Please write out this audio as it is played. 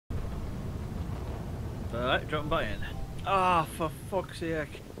Alright, dropping by in. Ah, for fuck's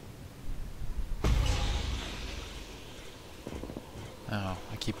sake. Oh,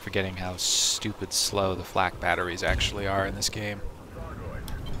 I keep forgetting how stupid slow the flak batteries actually are in this game.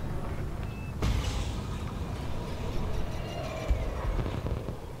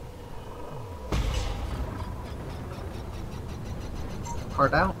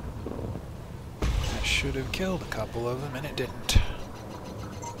 Hard out. I should have killed a couple of them and it didn't.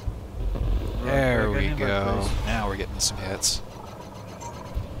 There we go. Now we're getting some hits.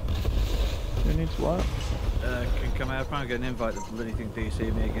 Who needs what? Can come out and get an invite to bloody thing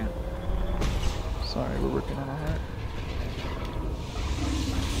DC me again. Sorry, we're working on it.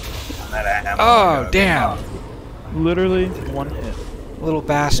 Oh, damn! Literally one hit. Little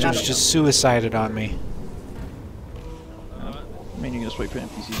bastards just suicided on me. I mean, you can just wait for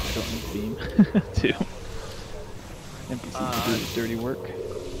NPCs that don't need beam, too. NPCs do the dirty work.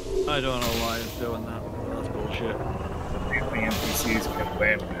 I don't know why it's doing that. That's bullshit. The NPCs can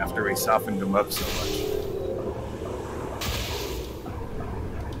win after we softened them up so much.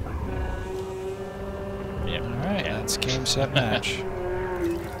 Yeah. Alright, that's game, set, match. I'll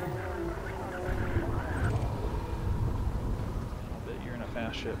bet you're in a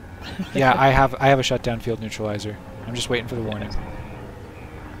fast ship. Yeah, I have a shutdown field neutralizer. I'm just waiting for the warning. Yeah,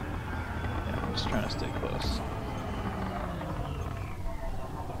 I'm just trying to stay close.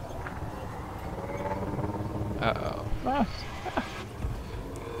 Uh-oh. Ah.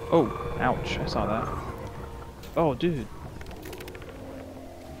 Oh, ouch, I saw that. Oh, dude.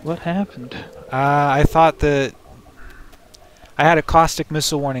 What happened? I thought that I had a caustic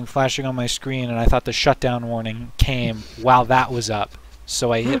missile warning flashing on my screen, and I thought the shutdown warning came while that was up.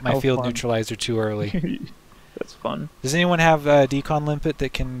 So I hit my field neutralizer too early. That's fun. Does anyone have a decon limpet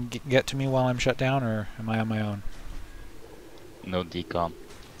that can get to me while I'm shut down, or am I on my own? No decon.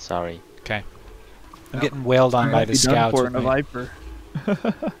 Sorry. Okay. I'm getting wailed on by the scouts. For in a Viper.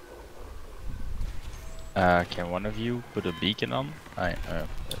 Can one of you put a beacon on?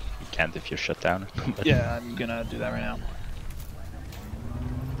 You can't if you're shut down. Yeah, I'm gonna do that right now.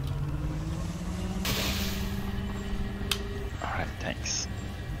 Alright, thanks.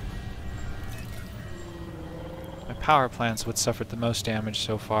 My power plant's what suffered the most damage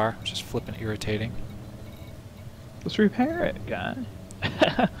so far, which is flippin' irritating. Let's repair it, guy.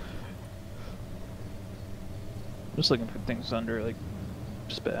 Just looking for things under, like,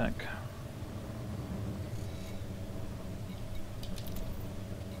 spec.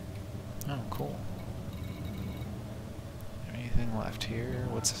 Oh, cool. Anything left here?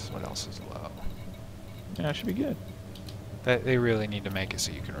 What else is low? Yeah, it should be good. They really need to make it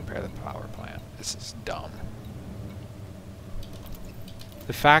so you can repair the power plant. This is dumb.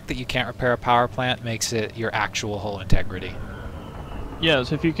 The fact that you can't repair a power plant makes it your actual hull integrity. Yeah,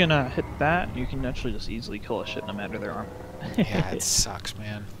 so if you can hit that, you can actually just easily kill a ship no matter their arm. Yeah, it sucks,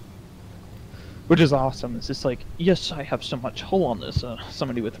 man. Which is awesome. It's just like, yes, I have so much hull on this.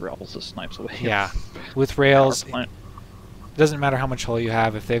 Somebody with rails just snipes away. Yeah, with rails, it doesn't matter how much hull you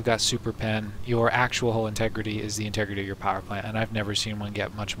have. If they've got super pen, your actual hull integrity is the integrity of your power plant, and I've never seen one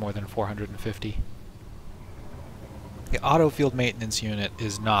get much more than 450. The auto field maintenance unit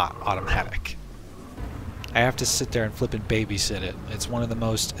is not automatic. I have to sit there and flip and babysit it. It's one of the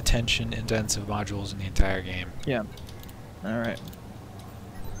most attention-intensive modules in the entire game. Yeah. Alright.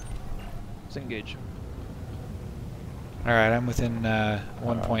 Let's engage. Alright, I'm within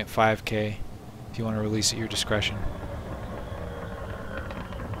 1.5k. If you want to release at your discretion.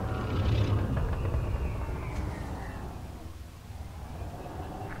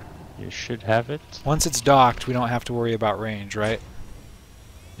 You should have it. Once it's docked, we don't have to worry about range, right?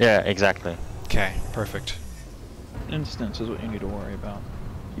 Yeah, exactly. Okay, perfect. Instance is what you need to worry about.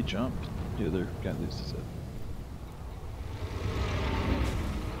 You jump, the other guy loses it.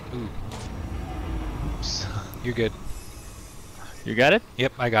 Ooh. Oops. You're good. You got it?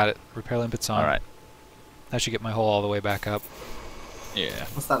 Yep, I got it. Repair limpet's on. Alright. That should get my hull all the way back up. Yeah.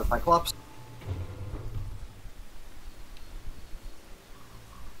 What's that, a Cyclops?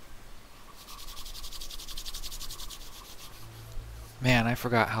 Man, I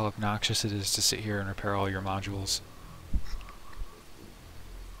forgot how obnoxious it is to sit here and repair all your modules.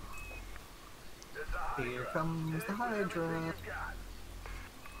 Here comes the Hydra.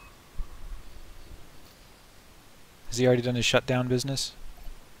 Has he already done his shutdown business?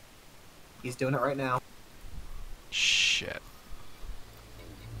 He's doing it right now. Shit.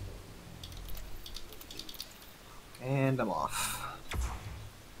 And I'm off.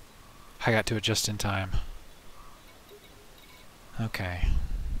 I got to it just in time. Okay.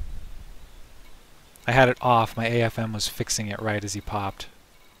 I had it off. My AFM was fixing it right as he popped.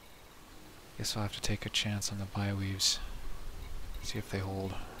 Guess I'll have to take a chance on the bi-weaves. See if they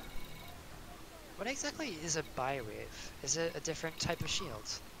hold. What exactly is a bi-wave? Is it a different type of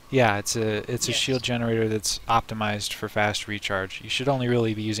shield? Yeah, it's a Yes. shield generator that's optimized for fast recharge. You should only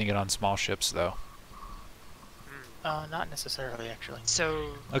really be using it on small ships, though. Not necessarily, actually.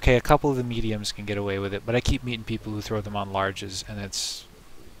 So, Okay, a couple of the mediums can get away with it, but I keep meeting people who throw them on larges, and it's...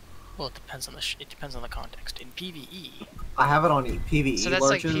 Well, it depends on the it depends on the context. In PVE, I have it on PVE so that's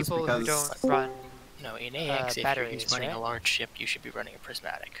like larges people who because don't run. no, in AX, if you're batteries, running right? a large ship, you should be running a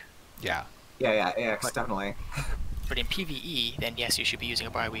prismatic. Yeah. yeah, AX definitely. But in PVE, then yes, you should be using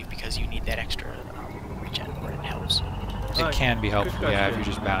a bi-weave because you need that extra regen where it helps. It can be helpful, good yeah, if question.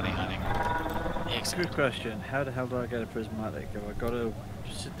 you're just bounty hunting. Yeah, exactly. Good question. How the hell do I get a prismatic? Have I got to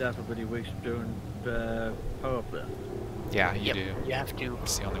sit there for bloody weeks doing power play? Yeah, you Yep, do. you have to.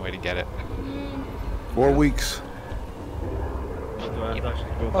 It's the only way to get it. 4 weeks. Or do I have to actually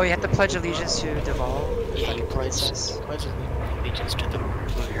go Oh, you have to back pledge allegiance to Deval. Yeah, you pledge allegiance to the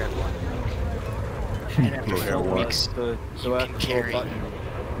blue-haired one. And after Blue-haired 4 one. weeks, So you I can have to go carry. back.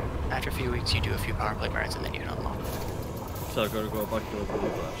 After a few weeks, you do a few power play burns, and then you unlock. So I've got to go back to the blue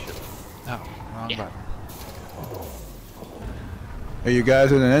for that shit. Oh, wrong Yeah. button. Are you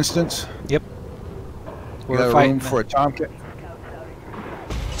guys in an instance? Yep. You We're got a fighting. room for a Tomcat?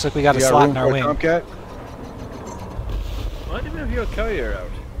 Looks like we got a You got slot room in our for a wing. Tomcat? Why didn't you have your carrier out?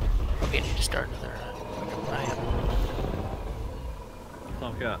 We need to start another. I have.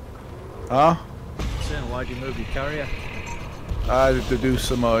 Tomcat. Huh? Saying, why'd you move your carrier? I had to do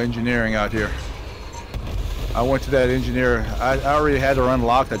some engineering out here. I went to that engineer. I already had her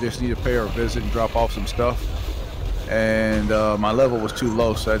unlocked. I just need to pay her a visit and drop off some stuff. And my level was too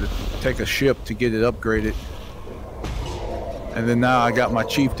low, so I had to take a ship to get it upgraded. And then now I got my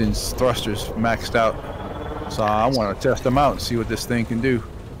Chieftain's thrusters maxed out. So I want to test them out and see what this thing can do.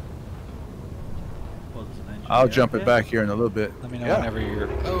 Well, there's an engineer I'll jump out it there. back here in a little bit. Let me know Yeah. whenever you're...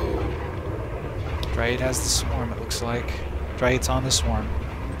 Dryad has the swarm, it looks like. Dryad's on the swarm.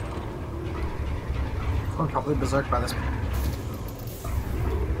 I'm probably berserk by this.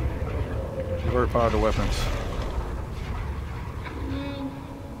 Divert power to weapons.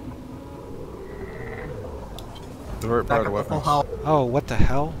 Divert power Back to up to full weapons. health. Oh, what the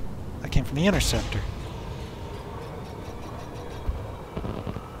hell? That came from the interceptor.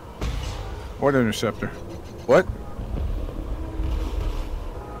 What interceptor? What?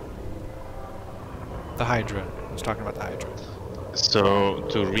 The Hydra. I was talking about the Hydra. So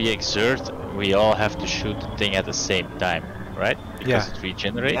to re-exert, we all have to shoot the thing at the same time, right? Because Yeah. it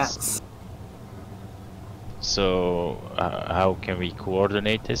regenerates. Yes. So how can we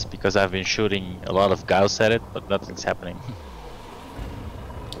coordinate this? Because I've been shooting a lot of Gauss at it, but nothing's happening.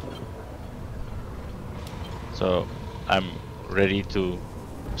 So I'm ready to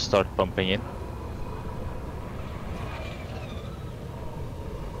start pumping in.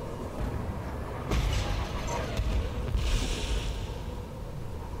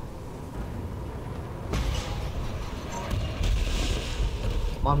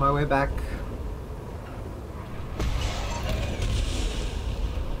 I'm on my way back.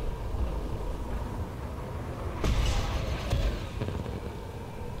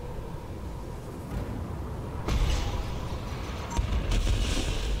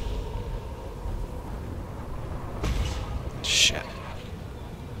 Shit.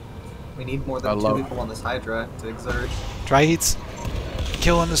 We need more I than two love- people on this Hydra to exert. Dryad's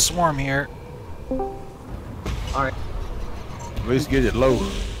killing the swarm here. Alright. At least get it low.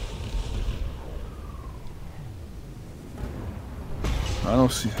 I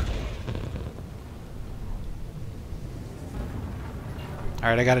don't see.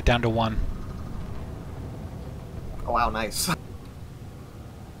 Alright, I got it down to 1. Oh wow, nice.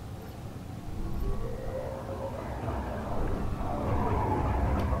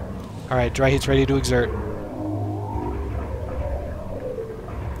 Alright, Dryad's ready to exert.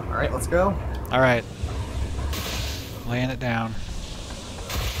 Alright, let's go. Alright. Laying it down.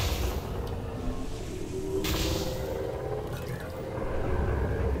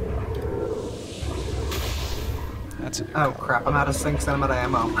 That's a good Oh call. crap, I'm out of sinks and I'm out of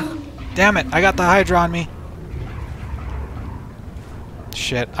ammo. Damn it! I got the Hydra on me.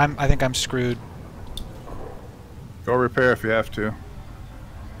 Shit, I think I'm screwed. Go repair if you have to.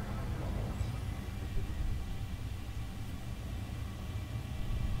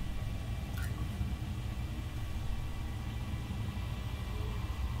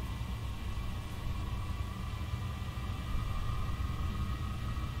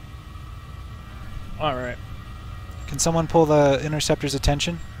 Alright, Can someone pull the interceptor's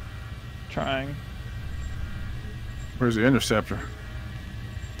attention? trying. Where's the interceptor?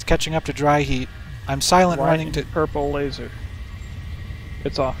 It's catching up to dry heat. I'm silent running to... Purple laser.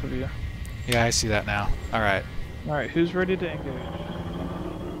 It's off of you. Yeah, I see that now. Alright. Alright, who's ready to engage?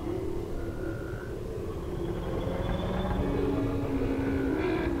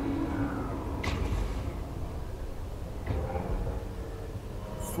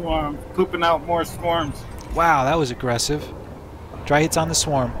 Swarm. Pooping out more swarms. Wow, that was aggressive. Dry heat's on the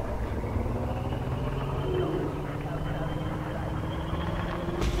swarm.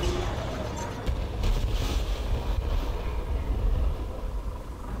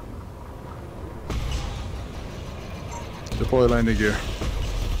 Deploy landing gear.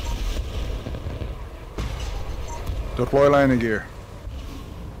 Deploy landing gear.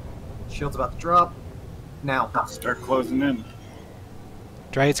 Shield's about to drop. Now. Start closing in.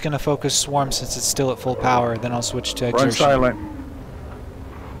 Dry heat's gonna focus swarm since it's still at full power, then I'll switch to Run exertion. silent.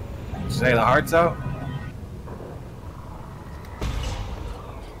 Say the heart's out.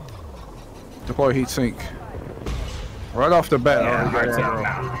 Deploy heat sink. Right off the bat. Yeah, already got heart's out aggro.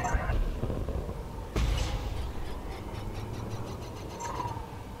 now.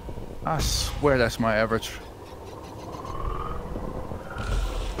 I swear that's my average.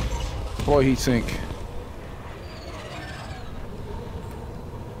 Deploy heat sink.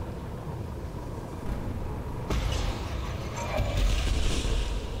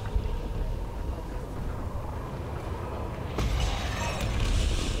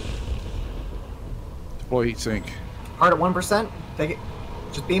 Deploy heat sink. Hard at 1%. Take it.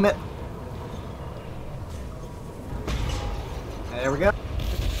 Just beam it. There we go.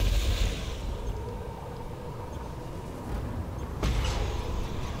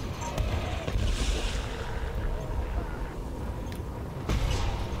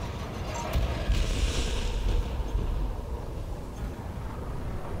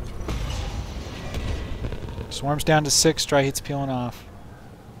 Swarm's down to 6, dry heat's peeling off.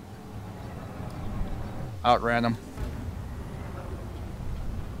 Outran them.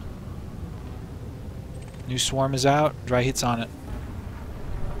 New swarm is out, dry heat's on it.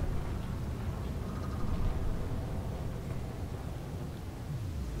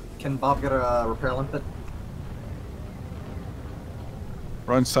 Can Bob get a repair limpet?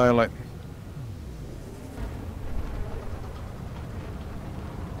 Run silent.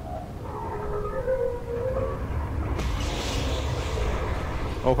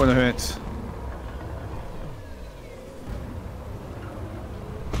 Open the vents.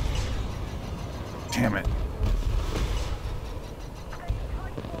 Damn it.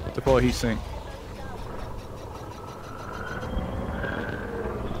 Deploy heat sink.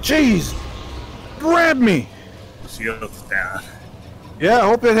 Jeez! Grab me! Shield's down. Yeah, I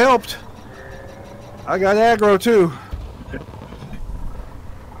hope it helped. I got aggro too.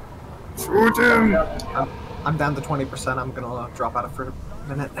 Shoot him! I'm down to 20%. I'm gonna drop out of for a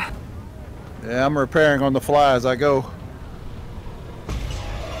minute. Yeah, I'm repairing on the fly as I go.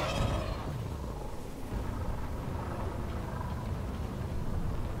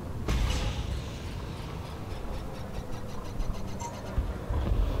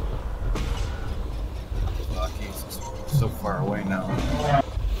 Fuck, he's so far away now.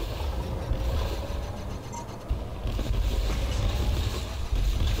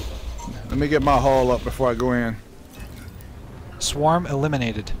 Let me get my haul up before I go in. Swarm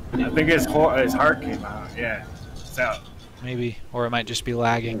eliminated. I think his heart came out. Yeah, it's out. Maybe. Or it might just be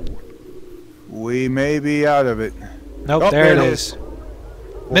lagging. We may be out of it. Nope, Oh, there it there it is.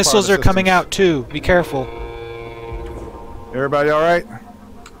 Full Missiles power are coming systems. out too. Be careful. Everybody all right?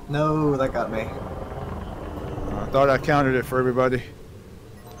 No, that got me. I thought I counted it for everybody.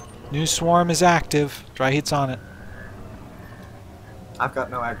 New swarm is active. Dry heat's on it. I've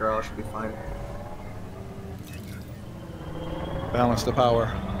got no aggro. I should be fine. Balance the power.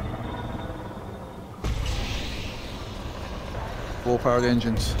 Full powered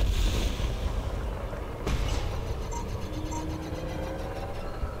engines.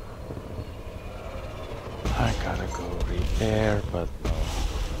 I gotta go repair, but no.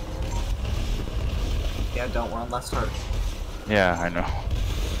 Yeah, don't. We're on last heart. Yeah, I know.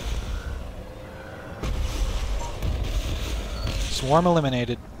 Swarm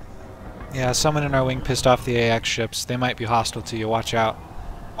eliminated. Yeah, someone in our wing pissed off the AX ships. They might be hostile to you. Watch out.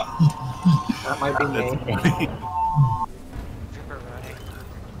 That might be me. Ripper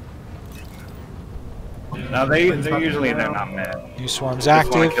running. Now they're usually they're not mad. New swarm's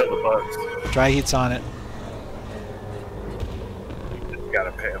Just wanna active. kill the bugs. Dry heat's on it. You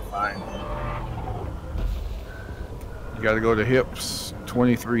gotta pay a fine. You gotta go to hips.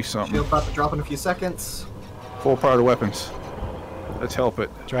 23 something. Shield about to drop in a few seconds. Full powered weapons. Let's help it.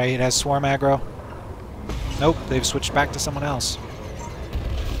 Dry heat has swarm aggro. Nope, they've switched back to someone else.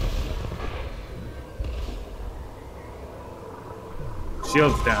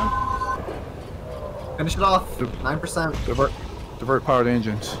 Shield's down. Finish it off. 9%. Divert powered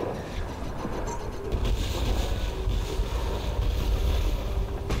engines.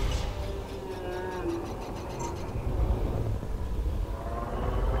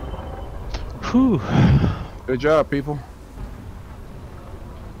 Whew. Good job, people.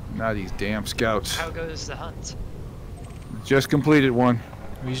 Now these damn scouts. How goes the hunt? Just completed one.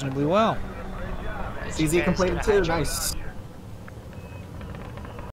 Reasonably well. Did you CZ guys completed get a too. hydro? Nice.